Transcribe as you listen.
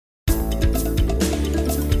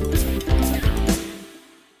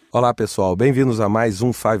Olá pessoal, bem-vindos a mais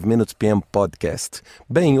um 5 Minutes PM Podcast.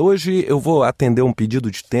 Bem, hoje eu vou atender um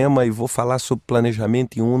pedido de tema e vou falar sobre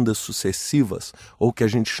planejamento em ondas sucessivas, ou que a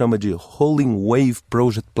gente chama de Rolling Wave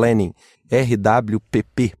Project Planning,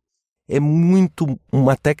 RWPP. É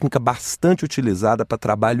uma técnica bastante utilizada para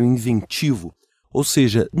trabalho inventivo, ou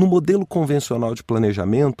seja, no modelo convencional de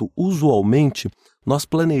planejamento, usualmente nós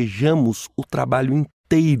planejamos o trabalho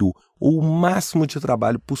inteiro, ou o máximo de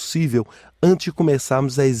trabalho possível antes de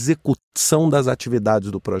começarmos a execução das atividades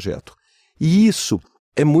do projeto. E isso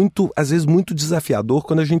é às vezes muito desafiador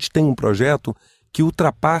quando a gente tem um projeto que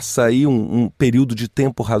ultrapassa aí um período de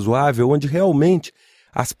tempo razoável, onde realmente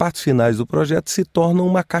as partes finais do projeto se tornam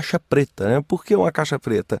uma caixa preta, né? Por que uma caixa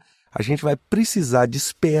preta? A gente vai precisar de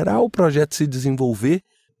esperar o projeto se desenvolver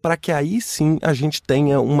para que aí sim a gente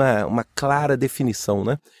tenha uma clara definição,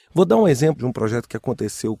 né? Vou dar um exemplo de um projeto que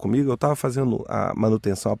aconteceu comigo. Eu estava fazendo a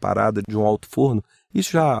manutenção, a parada de um alto forno,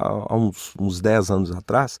 isso já há uns 10 anos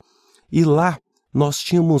atrás, e lá nós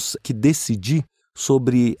tínhamos que decidir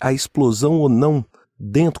sobre a explosão ou não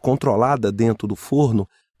controlada dentro do forno,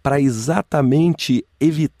 para exatamente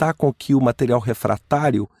evitar com que o material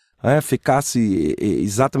refratário ficasse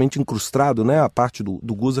exatamente incrustado, né? A parte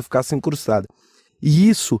do gusa ficasse incrustada. E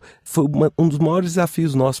isso foi um dos maiores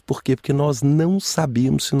desafios nossos. Por quê? Porque nós não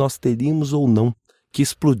sabíamos se nós teríamos ou não que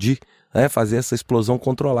explodir, fazer essa explosão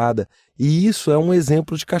controlada. E isso é um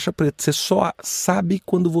exemplo de caixa preta. Você só sabe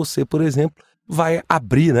quando você, por exemplo, vai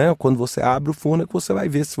abrir, né? Quando você abre o forno é que você vai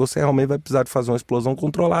ver se você realmente vai precisar de fazer uma explosão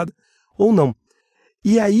controlada ou não.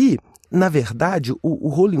 E aí, na verdade, o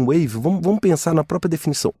Rolling Wave, vamos pensar na própria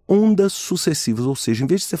definição, ondas sucessivas, ou seja, em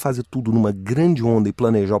vez de você fazer tudo numa grande onda e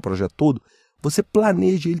planejar o projeto todo, você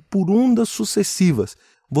planeja ele por ondas sucessivas.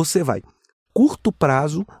 Você vai, curto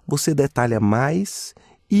prazo, você detalha mais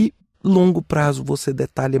e longo prazo você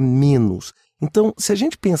detalha menos. Então, se a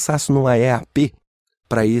gente pensasse numa EAP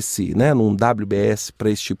para num WBS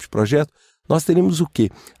para esse tipo de projeto, nós teríamos o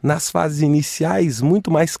quê? Nas fases iniciais,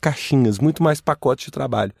 muito mais caixinhas, muito mais pacotes de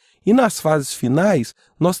trabalho. E nas fases finais,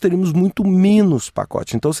 nós teríamos muito menos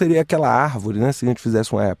pacote. Então seria aquela árvore, né, se a gente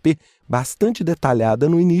fizesse um EAP, bastante detalhada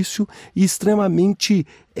no início e extremamente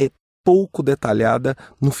pouco detalhada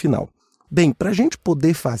no final. Bem, para a gente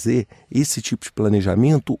poder fazer esse tipo de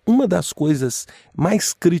planejamento, uma das coisas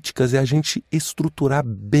mais críticas é a gente estruturar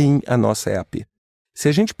bem a nossa EAP. Se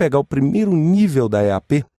a gente pegar o primeiro nível da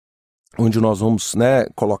EAP, onde nós vamos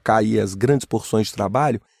colocar aí as grandes porções de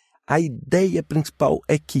trabalho, a ideia principal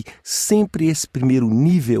é que sempre esse primeiro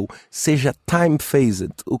nível seja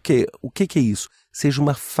time-phased. O que é isso? Seja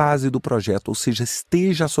uma fase do projeto, ou seja,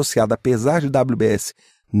 esteja associada, apesar de WBS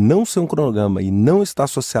não ser um cronograma e não estar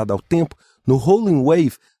associado ao tempo, no Rolling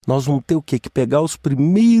Wave nós vamos ter o quê? Que pegar os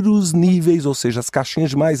primeiros níveis, ou seja, as caixinhas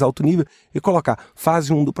de mais alto nível e colocar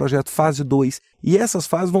fase 1 do projeto, fase 2. E essas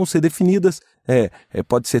fases vão ser definidas,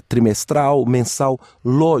 pode ser trimestral, mensal.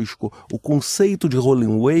 Lógico, o conceito de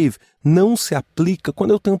Rolling Wave não se aplica quando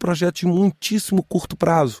eu tenho um projeto de muitíssimo curto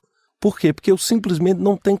prazo. Por quê? Porque eu simplesmente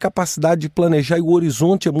não tenho capacidade de planejar e o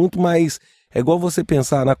horizonte é muito mais... É igual você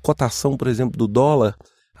pensar na cotação, por exemplo, do dólar,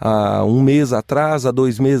 há um mês atrás, há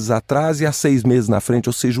 2 meses atrás e há 6 meses na frente,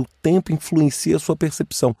 ou seja, o tempo influencia a sua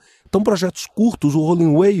percepção. Então, projetos curtos, o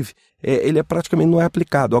Rolling Wave, ele praticamente não é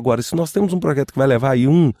aplicado. Agora, se nós temos um projeto que vai levar aí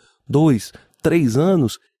 1, 2, 3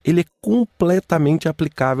 anos, ele é completamente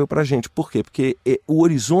aplicável para a gente. Por quê? Porque o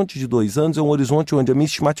horizonte de 2 anos é um horizonte onde a minha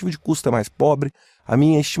estimativa de custo é mais pobre, a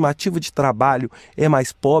minha estimativa de trabalho é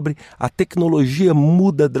mais pobre, a tecnologia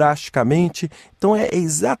muda drasticamente. Então é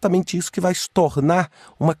exatamente isso que vai se tornar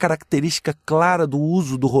uma característica clara do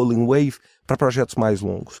uso do Rolling Wave para projetos mais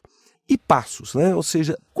longos. E passos, né? Ou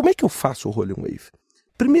seja, como é que eu faço o Rolling Wave?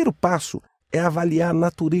 Primeiro passo é avaliar a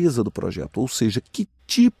natureza do projeto, ou seja, que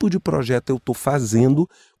tipo de projeto eu estou fazendo,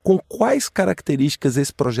 com quais características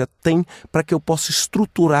esse projeto tem para que eu possa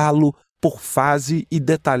estruturá-lo por fase e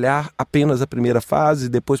detalhar apenas a primeira fase,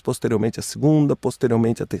 depois posteriormente a segunda,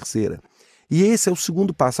 posteriormente a terceira. E esse é o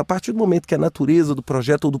segundo passo. A partir do momento que a natureza do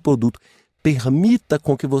projeto ou do produto permita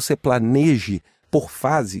com que você planeje por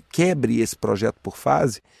fase, quebre esse projeto por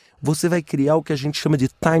fase, você vai criar o que a gente chama de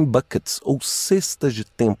time buckets, ou cestas de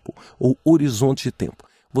tempo, ou horizonte de tempo.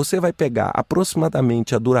 Você vai pegar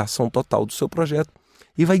aproximadamente a duração total do seu projeto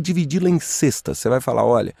e vai dividi-la em cestas. Você vai falar,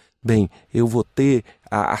 olha, bem, eu vou ter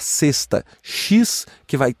a cesta X,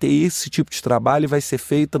 que vai ter esse tipo de trabalho e vai ser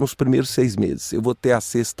feita nos primeiros 6 meses. Eu vou ter a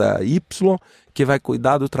cesta Y, que vai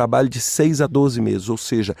cuidar do trabalho de 6 a 12 meses. Ou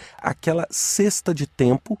seja, aquela cesta de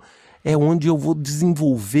tempo é onde eu vou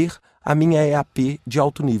desenvolver a minha EAP de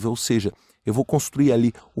alto nível. Ou seja, eu vou construir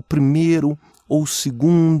ali o primeiro ou o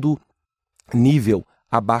segundo nível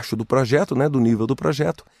abaixo do projeto, né, do nível do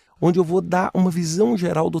projeto, onde eu vou dar uma visão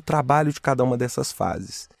geral do trabalho de cada uma dessas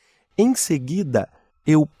fases. Em seguida,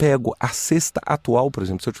 eu pego a cesta atual, por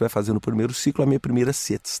exemplo, se eu estiver fazendo o primeiro ciclo, a minha primeira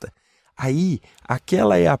cesta. Aí,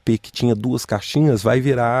 aquela EAP que tinha 2 caixinhas vai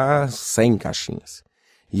virar 100 caixinhas.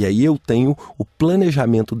 E aí eu tenho o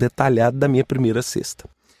planejamento detalhado da minha primeira cesta.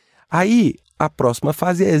 Aí, a próxima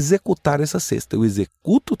fase é executar essa cesta. Eu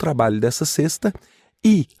executo o trabalho dessa cesta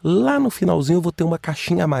e lá no finalzinho eu vou ter uma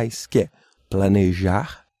caixinha a mais, que é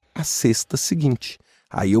planejar a cesta seguinte.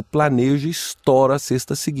 Aí eu planejo e estouro a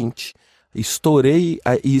cesta seguinte. Estourei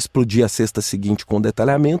e explodi a cesta seguinte com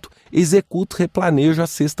detalhamento, executo, replanejo a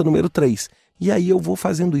cesta número 3. E aí eu vou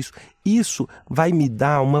fazendo isso. Isso vai me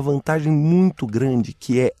dar uma vantagem muito grande,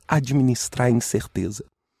 que é administrar a incerteza.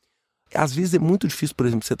 Às vezes é muito difícil, por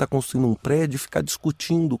exemplo, você está construindo um prédio e ficar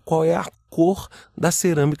discutindo qual é a cor da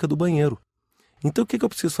cerâmica do banheiro. Então o que eu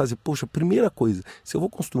preciso fazer? Poxa, primeira coisa, se eu vou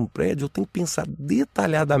construir um prédio, eu tenho que pensar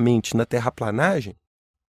detalhadamente na terraplanagem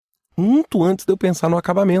muito antes de eu pensar no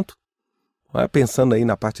acabamento. Pensando aí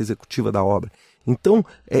na parte executiva da obra. Então,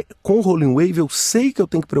 com o Rolling Wave, eu sei que eu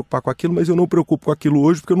tenho que preocupar com aquilo, mas eu não me preocupo com aquilo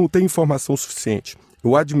hoje porque eu não tenho informação suficiente.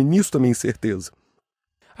 Eu administro a minha incerteza.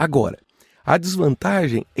 Agora, a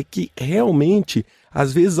desvantagem é que realmente,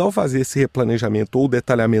 às vezes, ao fazer esse replanejamento ou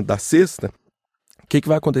detalhamento da cesta, o que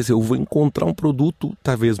vai acontecer? Eu vou encontrar um produto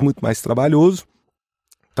talvez muito mais trabalhoso,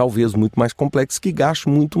 talvez muito mais complexo, que gaste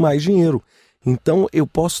muito mais dinheiro. Então, eu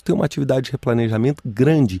posso ter uma atividade de replanejamento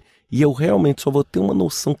grande e eu realmente só vou ter uma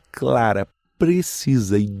noção clara,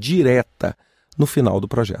 precisa e direta no final do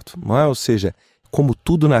projeto. Não é? Ou seja, como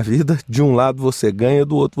tudo na vida, de um lado você ganha,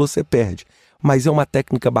 do outro você perde. Mas é uma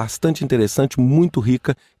técnica bastante interessante, muito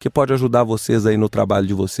rica, que pode ajudar vocês aí no trabalho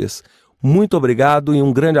de vocês. Muito obrigado e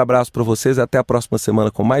um grande abraço para vocês. Até a próxima semana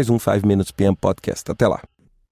com mais um 5 Minutes PM Podcast. Até lá.